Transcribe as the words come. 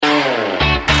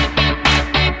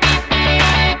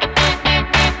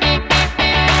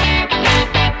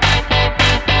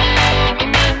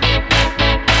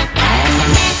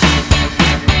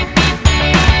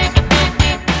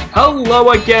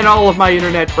Hello again, all of my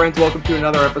internet friends. Welcome to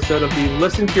another episode of the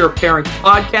Listen to Your Parents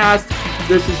podcast.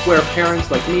 This is where parents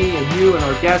like me and you and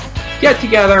our guests get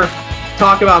together,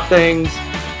 talk about things,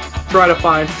 try to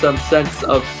find some sense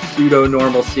of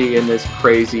pseudo-normalcy in this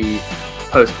crazy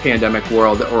post-pandemic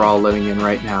world that we're all living in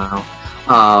right now.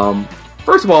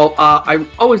 First of all, I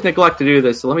always neglect to do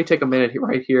this, so let me take a minute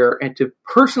right here and to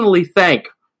personally thank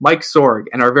Mike Sorg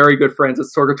and our very good friends at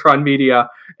Sorgatron Media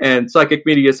and Psychic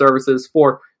Media Services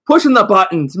for pushing the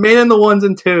buttons, manning the ones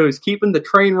and twos, keeping the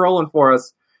train rolling for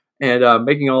us, and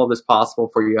making all of this possible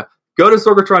for you. Go to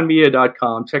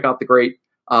sorgatronmedia.com. Check out the great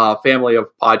family of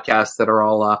podcasts that are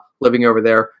all living over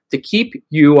there to keep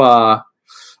you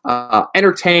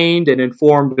entertained and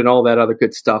informed and all that other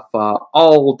good stuff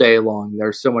all day long.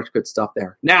 There's so much good stuff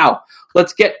there. Now,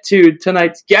 let's get to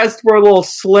tonight's guest. We're a little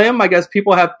slim. I guess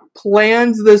people have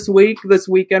plans this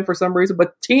weekend for some reason.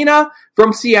 But Tina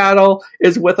from Seattle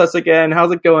is with us again.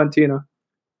 How's it going, Tina?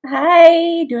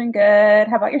 Hi, doing good.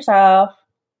 How about yourself?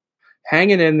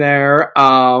 Hanging in there.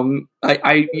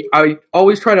 I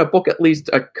always try to book at least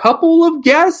a couple of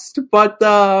guests, but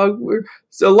so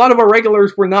a lot of our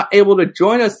regulars were not able to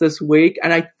join us this week,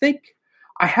 and I think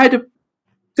I had to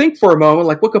think for a moment,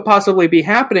 like, what could possibly be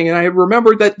happening, and I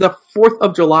remembered that the 4th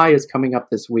of July is coming up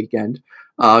this weekend.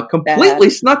 Completely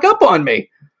snuck up on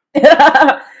me.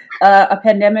 A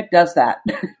pandemic does that.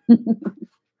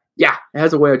 Yeah, it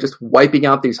has a way of just wiping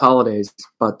out these holidays,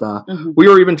 but we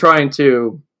were even trying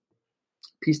to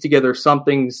piece together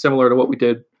something similar to what we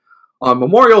did on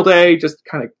Memorial Day, just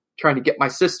kind of trying to get my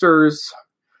sisters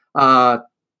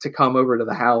to come over to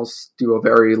the house, do a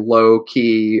very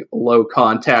low-key,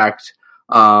 low-contact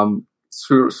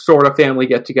sort of family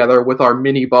get-together with our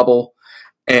mini bubble,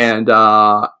 and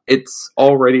it's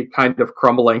already kind of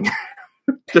crumbling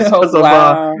just because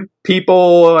of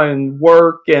people and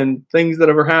work and things that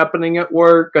are happening at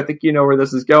work. I think you know where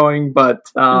this is going, but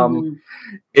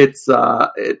it's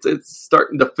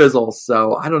starting to fizzle.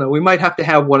 So I don't know. We might have to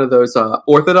have one of those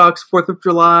Orthodox 4th of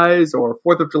Julys or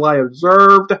 4th of July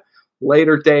observed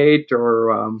later date,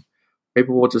 or maybe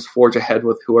we'll just forge ahead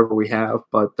with whoever we have.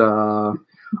 But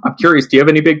I'm curious, do you have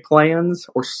any big plans?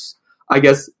 Or I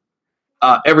guess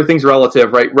everything's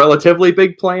relative, right? Relatively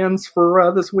big plans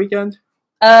for this weekend?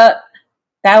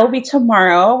 That will be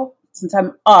tomorrow. Since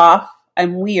I'm off,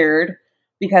 I'm weird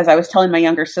because I was telling my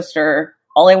younger sister,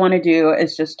 all I want to do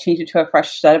is just change into a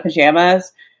fresh set of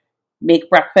pajamas, make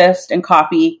breakfast and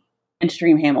coffee, and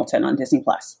stream Hamilton on Disney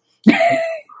Plus.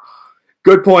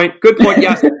 Good point.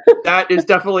 Yes, that is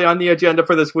definitely on the agenda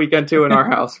for this weekend too in our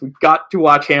house. We've got to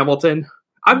watch Hamilton.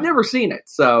 I've never seen it,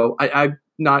 so I've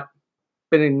not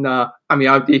been in. I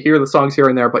hear the songs here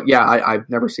and there, but yeah, I've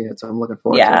never seen it, so I'm looking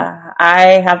forward to it. Yeah,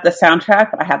 I have the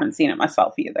soundtrack, but I haven't seen it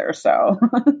myself either. So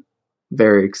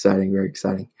very exciting, very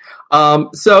exciting.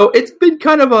 So it's been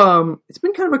kind of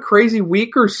a crazy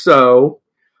week or so,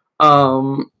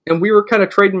 and we were kind of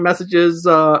trading messages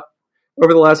over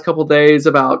the last couple of days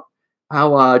about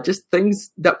how just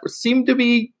things that seemed to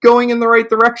be going in the right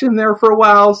direction there for a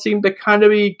while seemed to kind of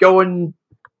be going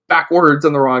backwards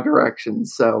in the wrong direction.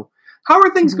 So how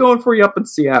are things going for you up in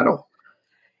Seattle?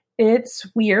 It's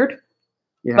weird,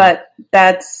 but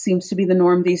that seems to be the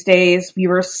norm these days. We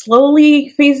were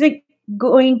slowly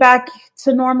going back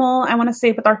to normal, I want to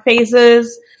say, with our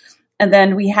phases. And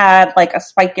then we had like a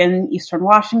spike in Eastern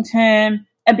Washington.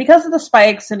 And because of the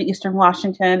spikes in Eastern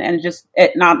Washington and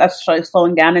it not necessarily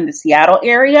slowing down in the Seattle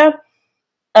area,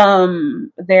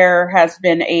 there has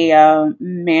been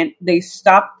they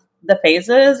stopped the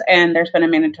phases, and there's been a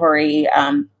mandatory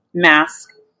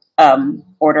mask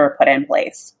order put in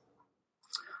place.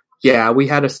 Yeah, we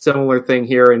had a similar thing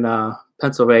here in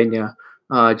Pennsylvania.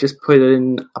 Just put it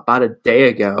in about a day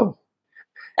ago.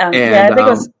 I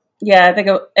think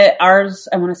ours,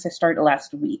 I want to say, started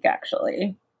last week,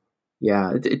 actually.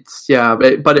 Yeah,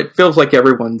 but it feels like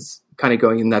everyone's kind of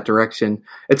going in that direction.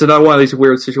 It's another one of these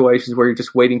weird situations where you're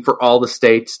just waiting for all the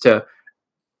states to,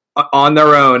 on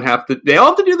their own, they all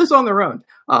have to do this on their own.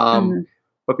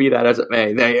 But be that as it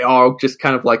may, they all just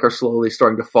kind of like are slowly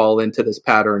starting to fall into this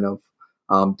pattern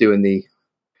of doing the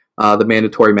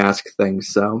mandatory mask thing.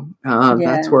 So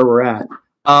that's where we're at.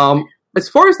 As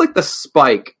far as like the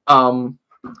spike, a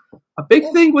big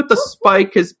thing with the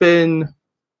spike has been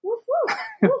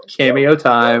cameo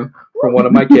time from one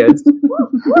of my kids.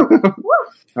 All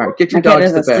right, get your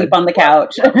dogs to bed. Asleep on the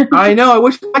couch. I know. I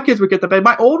wish my kids would get to bed.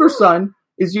 My older son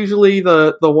is usually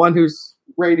the one who's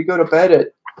ready to go to bed at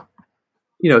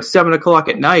 7:00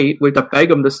 at night. We have to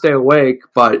beg him to stay awake,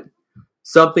 but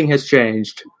something has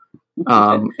changed,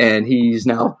 and he's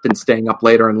now been staying up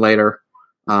later and later,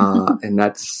 and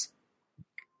that's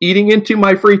eating into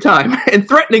my free time and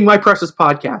threatening my precious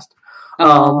podcast.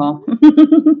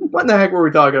 What in the heck were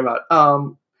we talking about?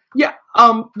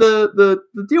 The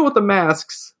deal with the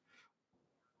masks,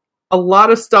 a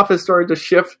lot of stuff has started to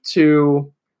shift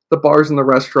to the bars and the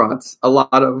restaurants. A lot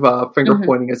of finger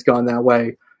pointing has gone that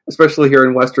way, especially here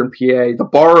in Western PA. The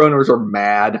bar owners are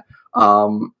mad.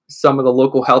 Some of the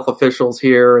local health officials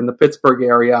here in the Pittsburgh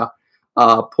area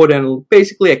put in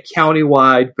basically a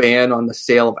countywide ban on the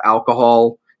sale of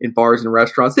alcohol in bars and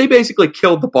restaurants. They basically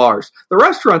killed the bars. The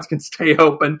restaurants can stay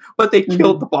open, but they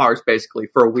killed the bars basically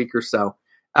for a week or so.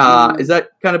 Has that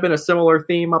kind of been a similar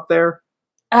theme up there?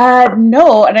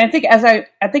 No, and I think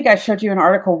I showed you an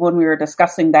article when we were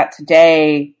discussing that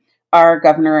today. Our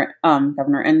Governor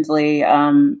Inslee,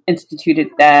 instituted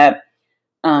that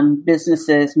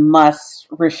businesses must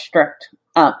restrict,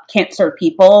 can't serve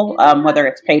people, whether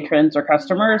it's patrons or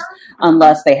customers,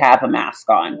 unless they have a mask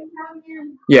on.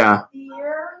 Yeah,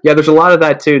 there's a lot of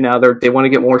that too now. They want to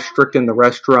get more strict in the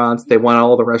restaurants. They want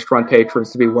all the restaurant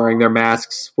patrons to be wearing their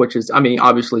masks, which is,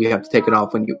 obviously you have to take it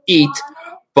off when you eat,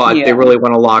 but they really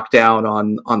want to lock down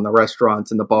on the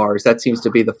restaurants and the bars. That seems to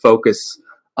be the focus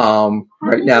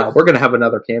right now. We're going to have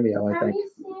another cameo, I think.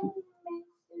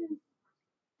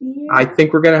 I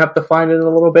think we're going to have to find it in a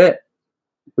little bit.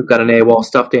 We've got an AWOL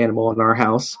stuffed animal in our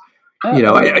house.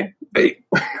 Sorg,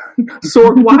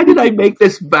 why did I make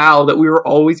this vow that we were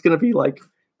always going to be like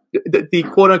the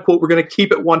quote unquote, we're going to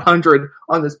keep it 100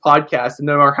 on this podcast, and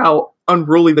no matter how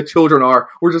unruly the children are,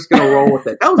 we're just going to roll with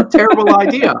it. That was a terrible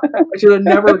idea. I should have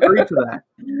never agreed to that.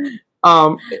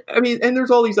 And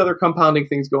there's all these other compounding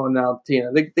things going on,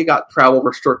 Tina. They got travel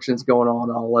restrictions going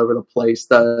on all over the place.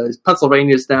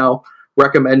 Pennsylvania is now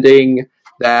recommending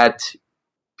that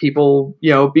people,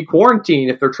 be quarantined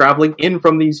if they're traveling in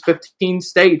from these 15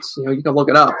 states. You can look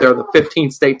it up. They're the 15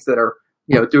 states that are,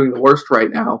 doing the worst right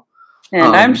now.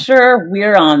 And I'm sure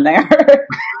we're on there.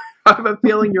 I have a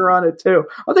feeling you're on it too.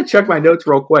 I'll have to check my notes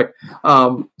real quick,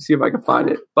 see if I can find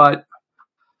it. But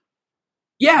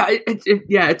yeah,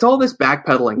 it's all this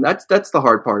backpedaling. That's the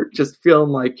hard part. Just feeling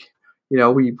like,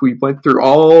 we went through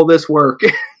all this work,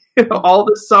 all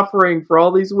this suffering for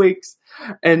all these weeks,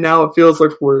 and now it feels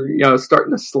like we're,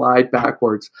 starting to slide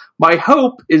backwards. My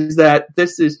hope is that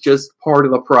this is just part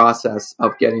of the process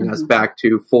of getting us back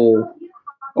to full,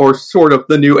 or sort of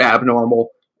the new abnormal,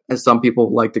 as some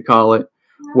people like to call it,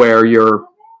 where you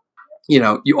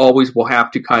always will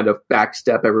have to kind of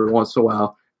backstep every once in a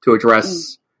while to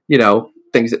address,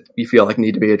 things that you feel like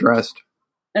need to be addressed.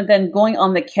 And then going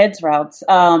on the kids' routes,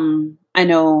 I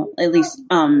know at least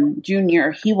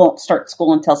Junior, he won't start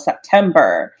school until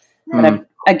September. But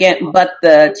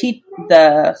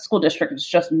the school district is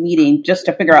just meeting just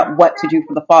to figure out what to do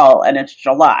for the fall, and it's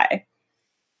July.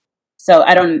 So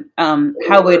I don't.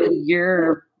 How would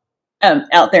your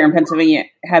out there in Pennsylvania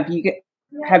have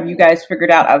you guys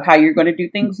figured out of how you're going to do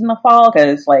things in the fall?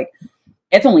 Because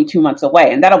it's only 2 months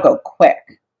away, and that'll go quick.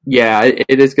 Yeah,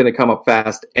 it is going to come up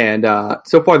fast, and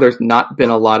so far there's not been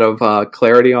a lot of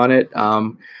clarity on it.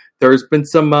 There's been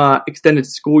some extended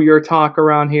school year talk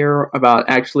around here about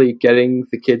actually getting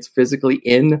the kids physically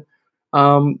in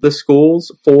the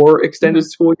schools for extended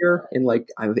school year, in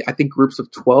I think groups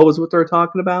of 12 is what they're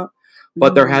talking about,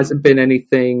 but there hasn't been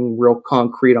anything real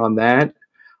concrete on that.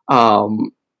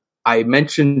 I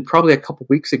mentioned probably a couple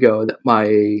weeks ago that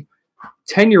my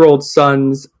 10-year-old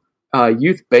son's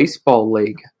youth baseball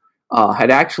league had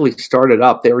actually started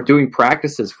up. They were doing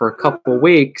practices for a couple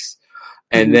weeks,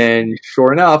 and then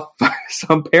sure enough,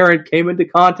 some parent came into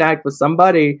contact with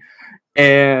somebody,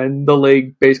 and the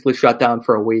league basically shut down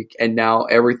for a week. And now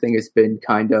everything has been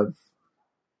kind of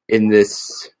in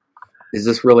this, is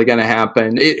this really going to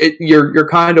happen? You're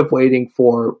kind of waiting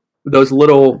for those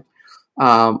little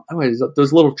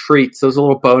treats, those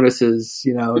little bonuses,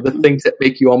 the things that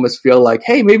make you almost feel like,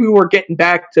 hey, maybe we're getting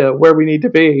back to where we need to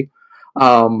be,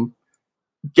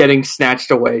 getting snatched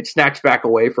back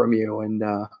away from you. And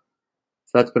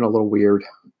so that's been a little weird.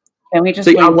 Can we just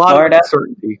blame Florida? Of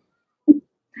uncertainty.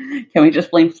 Can we just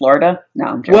blame Florida? No,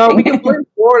 I'm joking. Well, we can blame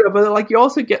Florida, but you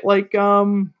also get a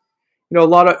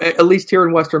lot of, at least here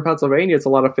in Western Pennsylvania, it's a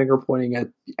lot of finger pointing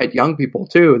at young people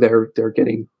too. They're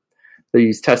getting,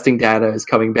 these testing data is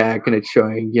coming back, and it's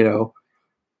showing,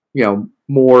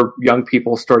 more young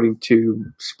people starting to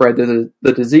spread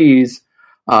the disease.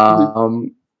 I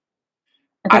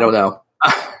don't know.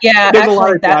 Yeah, there's a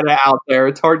lot of data out there.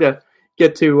 It's hard to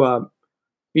get to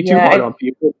be too hard on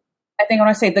people. I think when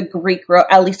I say the Greek row,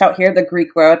 at least out here, the Greek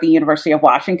row at the University of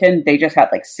Washington, they just had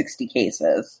 60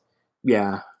 cases.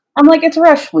 Yeah. I'm like, it's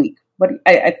rush week. But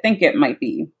I think it might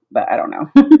be, but I don't know.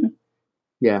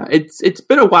 Yeah, it's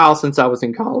been a while since I was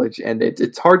in college, and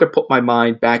it's hard to put my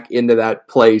mind back into that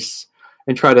place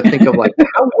and try to think of like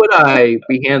how would I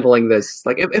be handling this?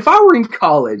 Like if I were in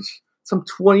college, some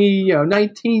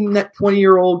 19, that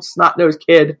 20-year-old snot-nosed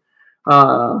kid,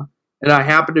 and I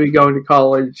happen to be going to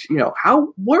college,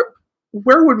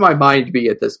 where would my mind be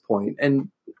at this point? And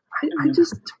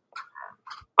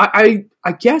I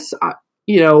guess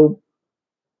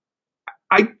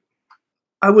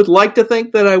I would like to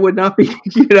think that I would not be,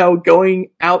 going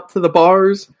out to the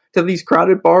bars, to these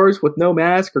crowded bars with no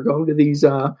mask, or going to these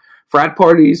frat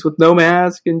parties with no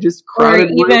mask and just crowded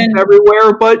rooms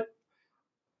everywhere. But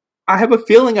I have a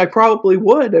feeling I probably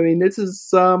would. I mean, this is,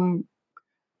 kind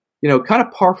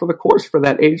of par for the course for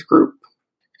that age group.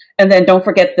 And then don't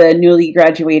forget the newly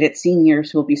graduated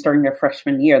seniors who will be starting their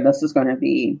freshman year. This is going to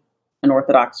be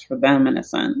unorthodox for them in a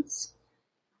sense.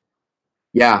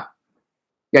 Yeah.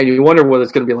 Yeah, you wonder what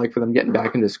it's going to be like for them getting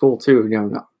back into school too. I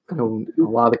know a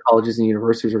lot of the colleges and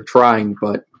universities are trying,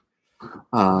 but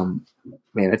man,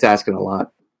 it's asking a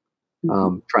lot.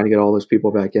 Trying to get all those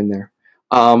people back in there.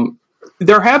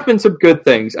 There have been some good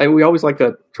things. We always like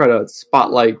to try to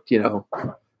spotlight,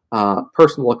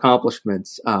 personal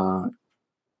accomplishments.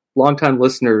 Longtime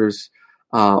listeners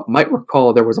might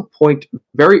recall there was a point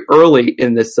very early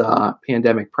in this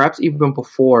pandemic, perhaps even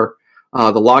before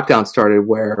the lockdown started,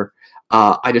 where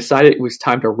I decided it was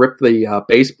time to rip the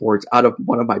baseboards out of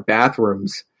one of my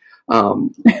bathrooms.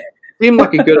 Seemed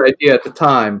like a good idea at the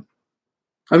time.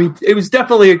 I mean, it was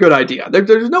definitely a good idea.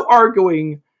 There's no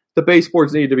arguing the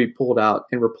baseboards needed to be pulled out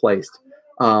and replaced.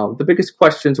 The biggest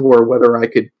questions were whether I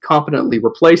could competently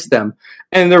replace them.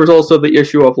 And there was also the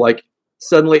issue of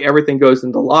suddenly everything goes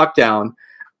into lockdown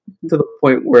to the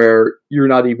point where you're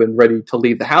not even ready to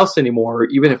leave the house anymore,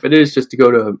 even if it is just to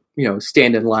go to,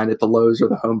 stand in line at the Lowe's or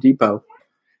the Home Depot.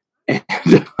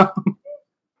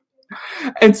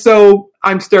 And so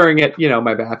I'm staring at,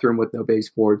 my bathroom with no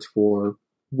baseboards for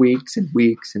weeks and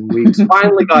weeks and weeks.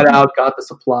 Finally got out, got the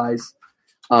supplies,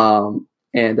 and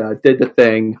did the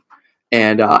thing,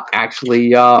 and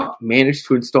actually managed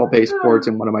to install baseboards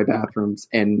in one of my bathrooms.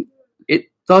 And it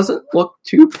doesn't look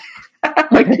too bad.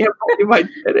 I can't believe I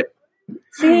did it.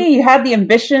 See, you had the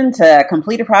ambition to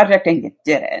complete a project and you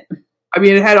did it. I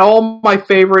mean, it had all my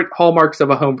favorite hallmarks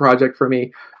of a home project for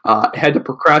me. It had the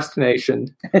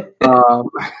procrastination. That's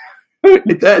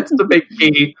the big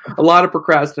key. A lot of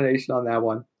procrastination on that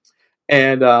one.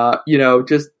 And, but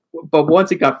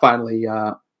once it got finally,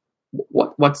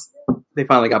 once they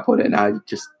finally got put in, I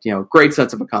just, great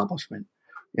sense of accomplishment.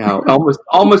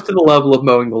 Almost to the level of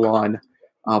mowing the lawn.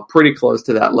 Pretty close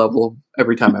to that level of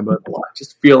every time I mow the lawn,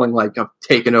 just feeling like I'm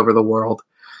taking over the world.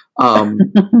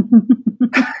 The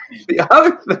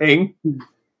other thing,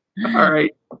 all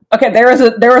right. Okay, there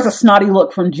was a snotty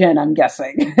look from Jen, I'm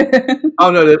guessing.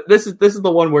 Oh no, this is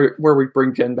the one where we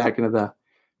bring Jen back into the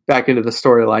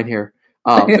storyline here.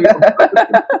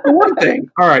 One thing,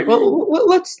 all right. Well,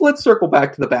 let's circle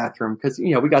back to the bathroom because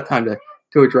we got time to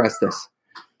address this.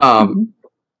 The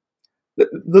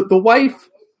wife.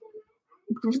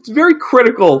 It's very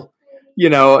critical,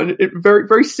 and very,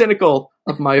 very cynical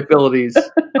of my abilities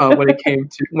when it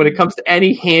comes to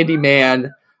any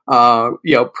handyman,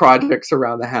 projects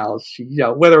around the house.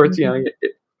 Whether it's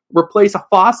replace a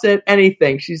faucet,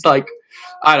 anything. She's like,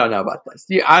 I don't know about this.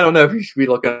 I don't know if you should be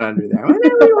looking under there. Let's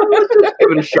just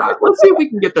give it a shot. Let's see if we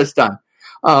can get this done.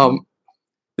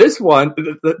 This one,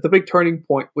 the big turning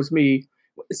point was me.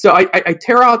 So I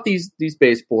tear out these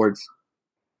baseboards.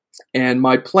 And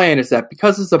my plan is that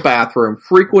because it's a bathroom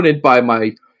frequented by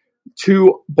my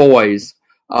two boys,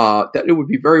 that it would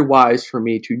be very wise for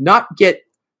me to not get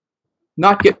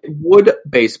wood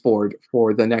baseboard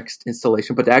for the next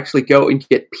installation, but to actually go and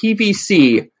get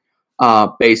PVC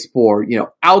baseboard,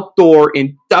 outdoor,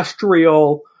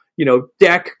 industrial,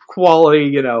 deck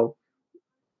quality,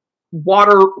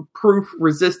 waterproof,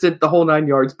 resistant, the whole 9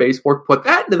 yards baseboard. Put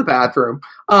that into the bathroom.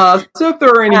 So if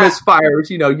there are any misfires,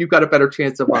 you've got a better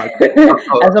chance of.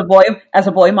 As a boy,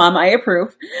 mom, I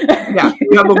approve. Yeah,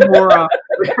 you have a more.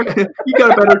 You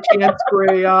got a better chance for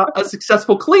a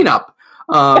successful cleanup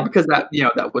because that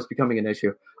was becoming an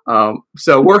issue.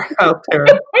 So we're out there.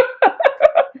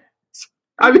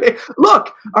 I mean,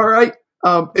 look, all right.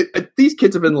 These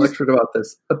kids have been lectured about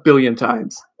this a billion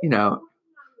times.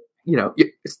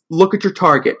 Look at your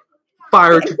target.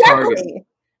 Fire at your target.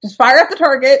 Just fire at the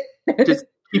target. Just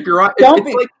keep your eye. Keep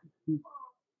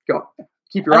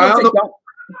your eye on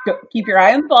keep your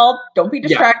eye on the ball. Don't be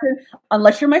distracted. Yeah.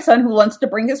 Unless you're my son who wants to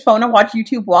bring his phone and watch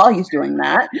YouTube while he's doing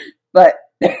that. But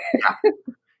yeah,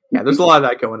 there's a lot of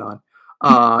that going on.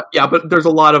 Yeah, but there's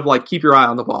a lot of like keep your eye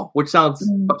on the ball, which sounds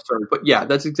absurd, but yeah,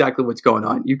 that's exactly what's going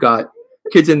on. You got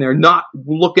kids in there not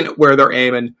looking at where they're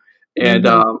aiming, and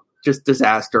just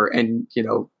disaster. And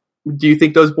do you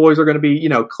think those boys are going to be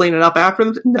cleaning up after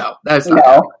them? No, that's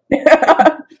not.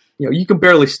 You can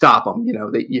barely stop them.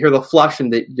 You hear the flush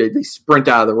and they sprint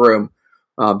out of the room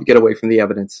to get away from the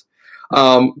evidence.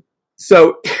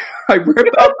 So I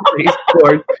ripped out the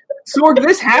baseboard. Sorg,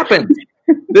 this happened.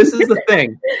 This is the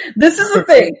thing. This is the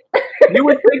thing. You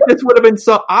would think this would have been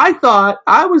solved.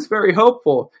 I was very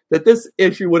hopeful that this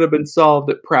issue would have been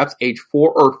solved at perhaps age 4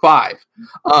 or 5.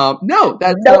 No,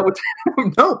 that's not what's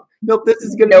happening. Nope. This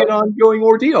is going to be an ongoing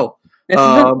ordeal.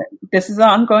 This is an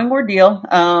ongoing ordeal.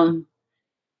 I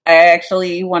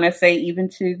actually want to say even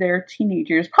to their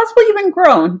teenagers, possibly even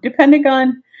grown, depending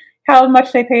on how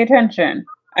much they pay attention.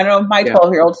 I know my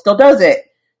 12-year-old still does it.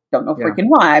 Don't know freaking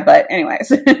why, but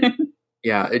anyways.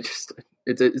 Yeah,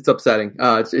 it's upsetting.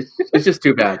 It's just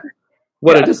too bad.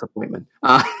 What a disappointment.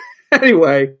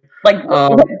 Anyway, like,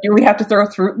 do we have to throw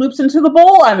Fruit Loops into the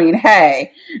bowl? I mean,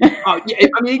 hey.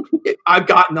 I've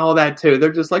gotten all that too.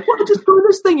 They're just like, well, just throw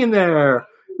this thing in there.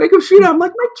 Make them shoot. I'm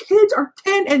like, my kids are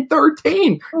 10 and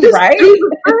 13. Just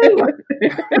do the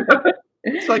thing.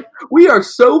 It's like, we are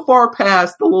so far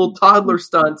past the little toddler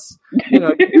stunts.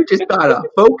 You just gotta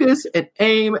focus and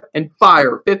aim and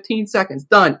fire. 15 seconds,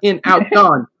 done, in, out,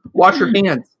 done. Wash your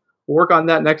hands. We'll work on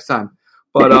that next time.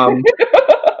 But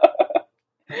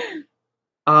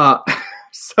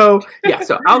so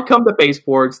out come the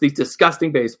baseboards, these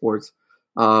disgusting baseboards.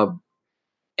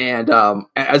 And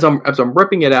as I'm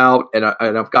ripping it out, and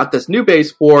I've got this new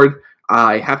baseboard,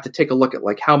 I have to take a look at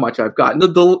like how much I've gotten.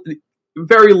 The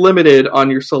very limited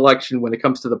on your selection when it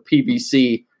comes to the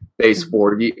PVC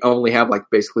baseboard. You only have like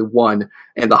basically one,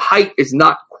 and the height is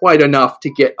not quite enough to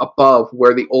get above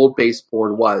where the old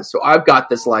baseboard was. So I've got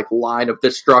this like line of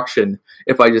destruction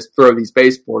if I just throw these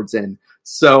baseboards in.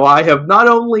 So I have not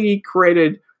only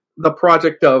created the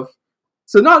project of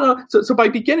So by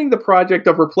beginning the project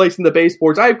of replacing the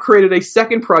baseboards, I have created a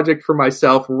second project for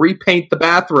myself: repaint the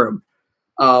bathroom.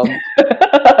 And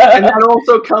that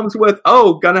also comes with,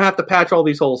 gonna have to patch all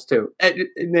these holes too, and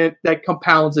then that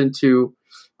compounds into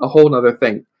a whole nother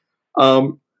thing.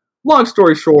 Long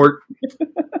story short,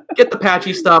 get the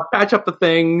patchy stuff, patch up the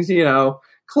things,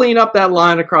 clean up that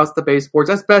line across the baseboards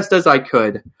as best as I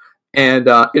could, and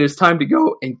it is time to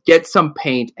go and get some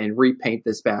paint and repaint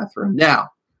this bathroom.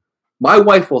 Now, my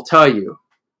wife will tell you,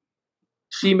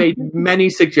 she made many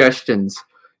suggestions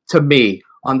to me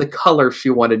on the color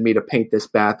she wanted me to paint this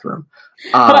bathroom.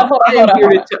 Hold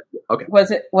on. Okay.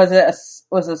 Was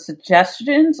it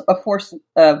suggestions, a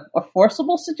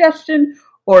forcible suggestion,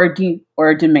 or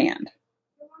a demand?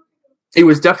 It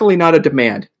was definitely not a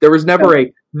demand. There was never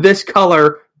a this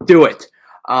color, do it.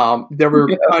 There were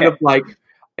kind of like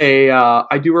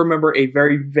I do remember a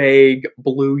very vague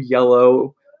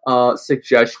blue-yellow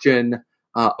suggestion.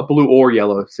 A blue or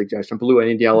yellow suggestion. Blue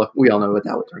and yellow. We all know what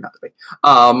that would turn out to be.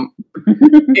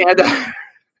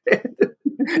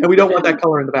 And we don't want that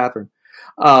color in the bathroom.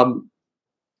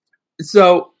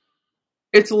 So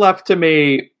it's left to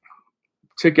me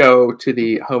to go to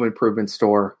the home improvement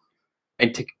store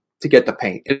and to get the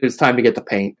paint. It is time to get the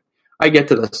paint. I get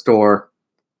to the store.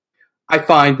 I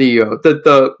find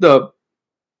the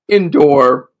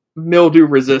indoor mildew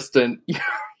resistant.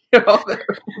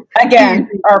 Again,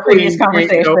 our previous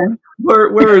conversation.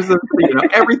 Where is the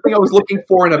everything I was looking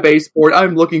for in a baseboard,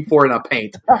 I'm looking for in a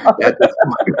paint.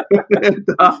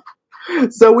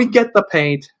 So we get the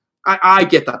paint. I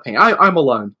get the paint. I'm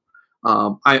alone.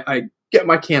 I get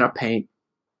my can of paint.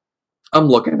 I'm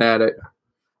looking at it.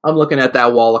 I'm looking at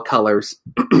that wall of colors.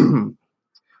 I'm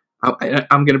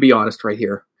going to be honest right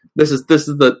here. This is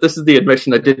the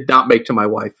admission I did not make to my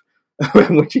wife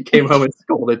when she came home and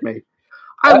scolded me.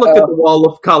 I looked at the wall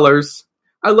of colors.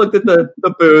 I looked at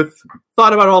the booth,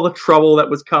 thought about all the trouble that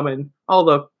was coming, all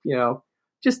the,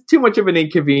 just too much of an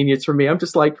inconvenience for me. I'm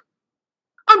just like,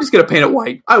 I'm just going to paint it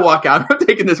white. I walk out. I'm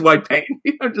taking this white paint.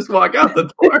 I just walk out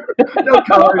the door. No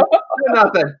colors, no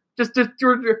nothing. Just it's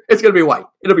going to be white.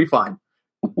 It'll be fine.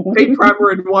 Paint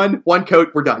primer in one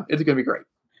coat. We're done. It's going to be great.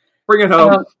 Bring it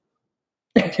home.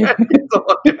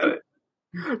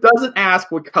 Doesn't ask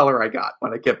what color I got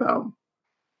when I get home.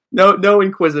 No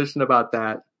inquisition about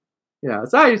that.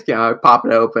 So I just pop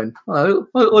it open.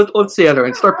 Let's see other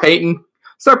end. Start painting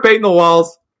the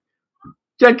walls.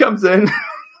 Jen comes in,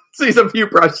 sees a few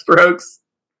brush strokes.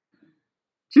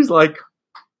 She's like,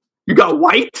 "You got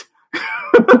white?"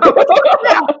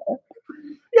 Yeah,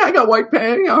 I got white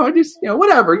paint. Just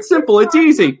whatever. It's simple. It's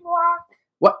easy.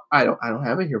 What? I don't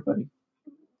have it here, buddy.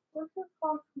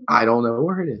 I don't know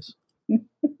where it is.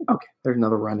 Okay, there's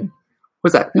another run-in.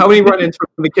 What's that? How many run-ins from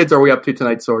the kids are we up to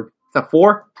tonight, Sorg? Is that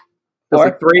 4? That's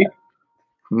like 3?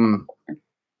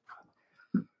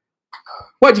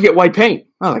 Why'd you get white paint?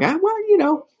 I was like, well,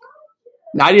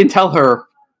 No, I didn't tell her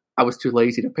I was too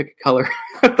lazy to pick a color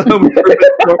at the home improvement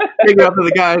store, take it up to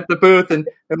the guy at the booth and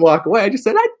walk away. I just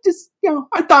said,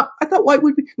 I thought white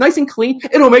would be nice and clean.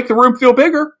 It'll make the room feel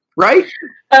bigger, right?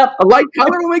 A light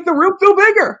color will make the room feel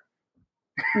bigger.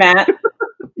 Matt,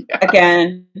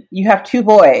 again, you have 2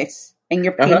 boys and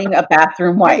you're painting a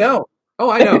bathroom white. I know.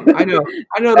 Oh, I know.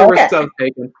 I know the risks I'm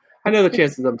taking. I know the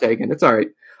chances I'm taking. It's all right.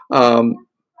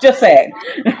 Just saying.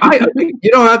 You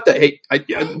don't have to. Hey,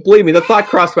 believe me, the thought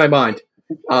crossed my mind.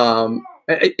 Definitely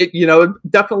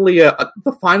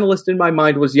the finalist in my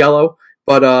mind was yellow,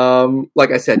 but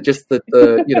like I said, just the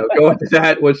going to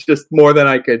that was just more than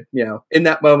I could, in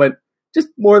that moment, just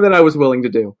more than I was willing to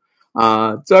do.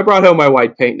 So I brought home my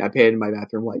white paint and I painted my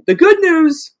bathroom white. The good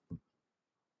news,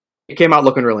 it came out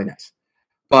looking really nice.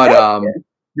 But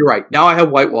you're right. Now I have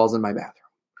white walls in my bathroom.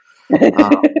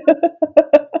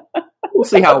 We'll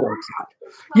see how it works out.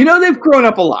 They've grown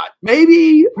up a lot.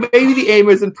 Maybe the aim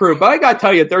is improved, but I gotta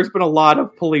tell you, there's been a lot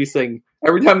of policing.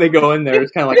 Every time they go in there,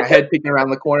 it's kind of like a head peeking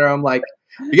around the corner. I'm like,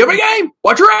 you got my game?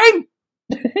 Watch your aim.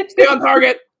 Stay on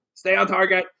target. Stay on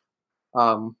target.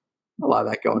 A lot of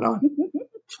that going on.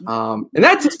 And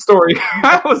that's the story.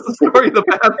 That was the story of the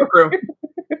bathroom.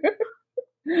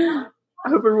 I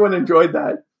hope everyone enjoyed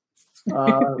that.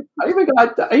 I even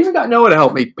got Noah to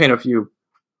help me paint a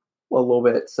little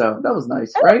bit, so that was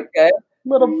nice, right? Good.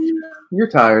 You're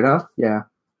tired, huh? Yeah.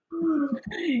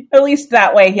 At least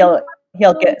that way he'll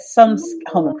get some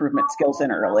home improvement skills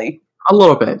in early. A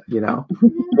little bit,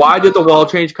 Why did the wall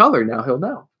change color? Now he'll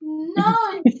know. No,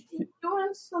 she's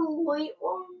doing some white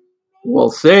one.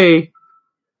 We'll see.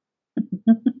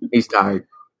 He's tired.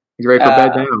 He's ready for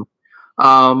bed now.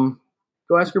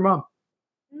 Go ask your mom.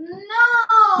 No.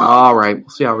 All right, we'll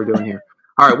see how we're doing here.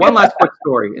 All right, one last quick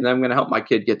story, and then I'm going to help my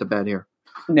kid get to bed here.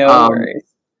 No worries.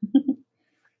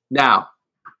 Now,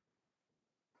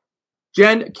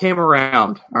 Jen came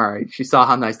around. All right, she saw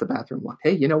how nice the bathroom looked.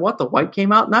 Hey, you know what? The white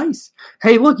came out nice.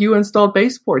 Hey, look, you installed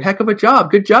baseboard. Heck of a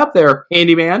job. Good job there,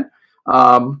 handyman.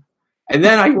 And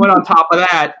then I went on top of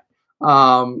that,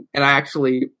 and I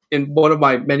actually, in one of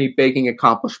my many baking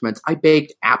accomplishments, I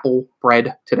baked apple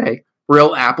bread today.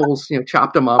 Real apples,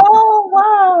 chopped them up. Oh,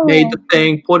 wow. Made the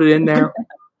thing, put it in there.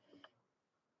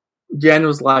 Jen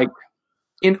was like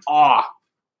in awe.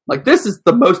 Like, this is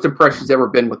the most impressed she's ever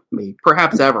been with me,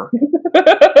 perhaps ever.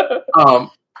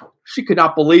 She could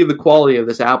not believe the quality of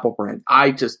this apple bread.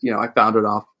 I just, I found it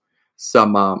off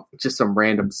some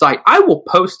random site. I will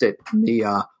post it.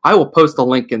 I will post the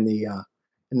link in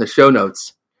the show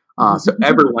notes, so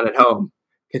everyone at home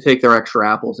can take their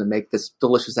extra apples and make this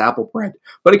delicious apple bread.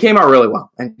 But it came out really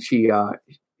well, and she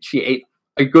ate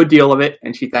a good deal of it,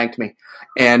 and she thanked me.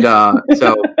 And so,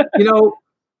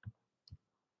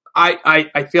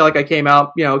 I feel like I came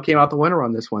out the winner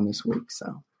on this one this week.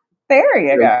 So there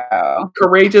you go.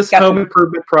 Courageous home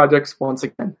improvement projects once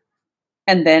again.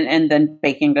 And then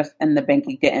baking the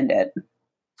baking to end it.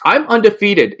 I'm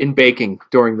undefeated in baking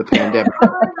during the pandemic.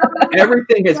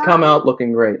 Everything has come out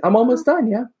looking great. I'm almost done.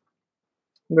 Yeah,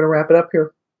 I'm going to wrap it up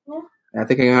here. Yeah. I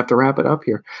think I'm going to have to wrap it up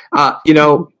here.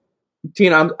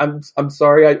 Tina, I'm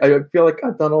sorry. I feel like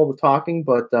I've done all the talking,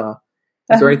 but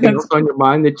is there anything else on your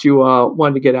mind that you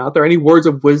wanted to get out there? Any words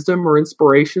of wisdom or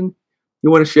inspiration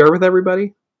you want to share with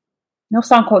everybody? No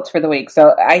song quotes for the week,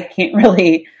 so I can't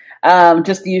really.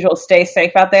 Just the usual: stay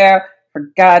safe out there.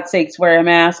 For God's sakes, wear a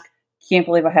mask. Can't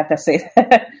believe I have to say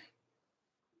that.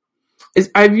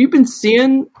 Have you been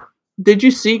seeing? Did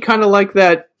you see kind of like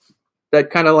that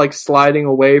kind of like sliding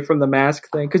away from the mask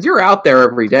thing? Because you're out there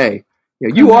every day.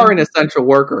 You are an essential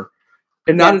worker,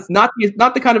 and not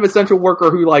the kind of essential worker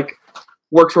who like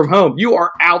works from home. You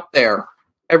are out there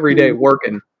every day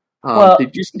working.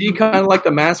 Did you see kind of like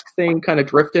the mask thing kind of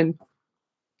drifting?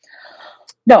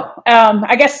 No,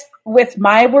 I guess with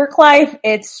my work life,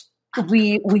 it's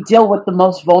we deal with the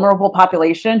most vulnerable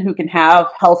population who can have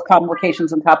health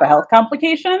complications on top of health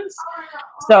complications.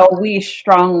 So we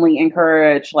strongly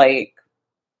encourage like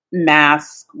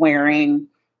mask wearing,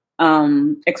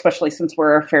 especially since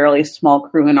we're a fairly small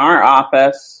crew in our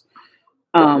office.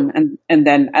 And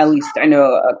then at least I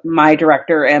know my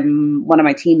director and one of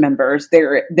my team members,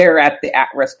 they're at the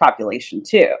at-risk population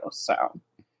too. So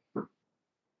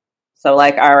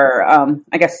like our,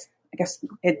 I guess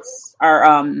it's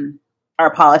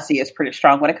our policy is pretty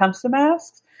strong when it comes to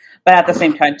masks, but at the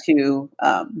same time too,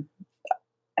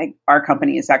 our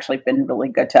company has actually been really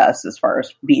good to us as far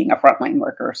as being a frontline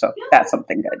worker. So that's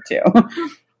something good too.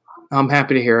 I'm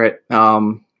happy to hear it.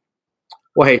 Well,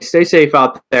 hey, stay safe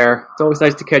out there. It's always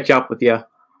nice to catch up with you.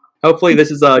 Hopefully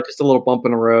this is just a little bump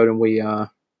in the road and we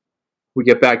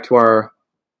get back to our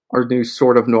new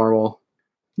sort of normal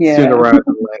sooner rather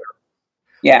than later.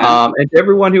 Yeah. And to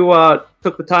everyone who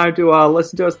took the time to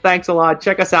listen to us, thanks a lot.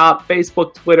 Check us out,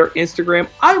 Facebook, Twitter, Instagram.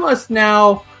 I must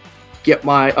now get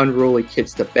my unruly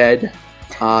kids to bed.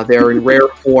 They're in rare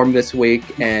form this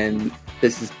week, and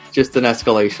this is just an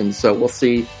escalation. So we'll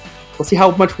see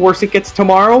how much worse it gets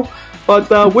tomorrow.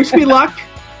 But wish me luck.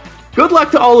 Good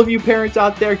luck to all of you parents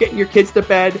out there getting your kids to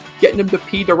bed, getting them to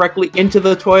pee directly into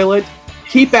the toilet.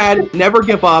 Keep at it. Never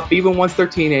give up, even once they're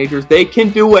teenagers. They can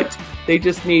do it. They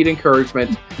just need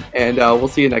encouragement. And we'll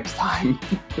see you next time.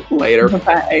 Later.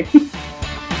 Bye.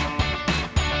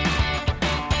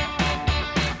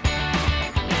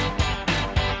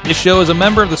 This show is a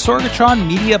member of the Sorgatron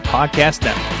Media Podcast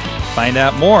Network. Find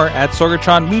out more at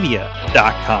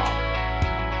sorgatronmedia.com.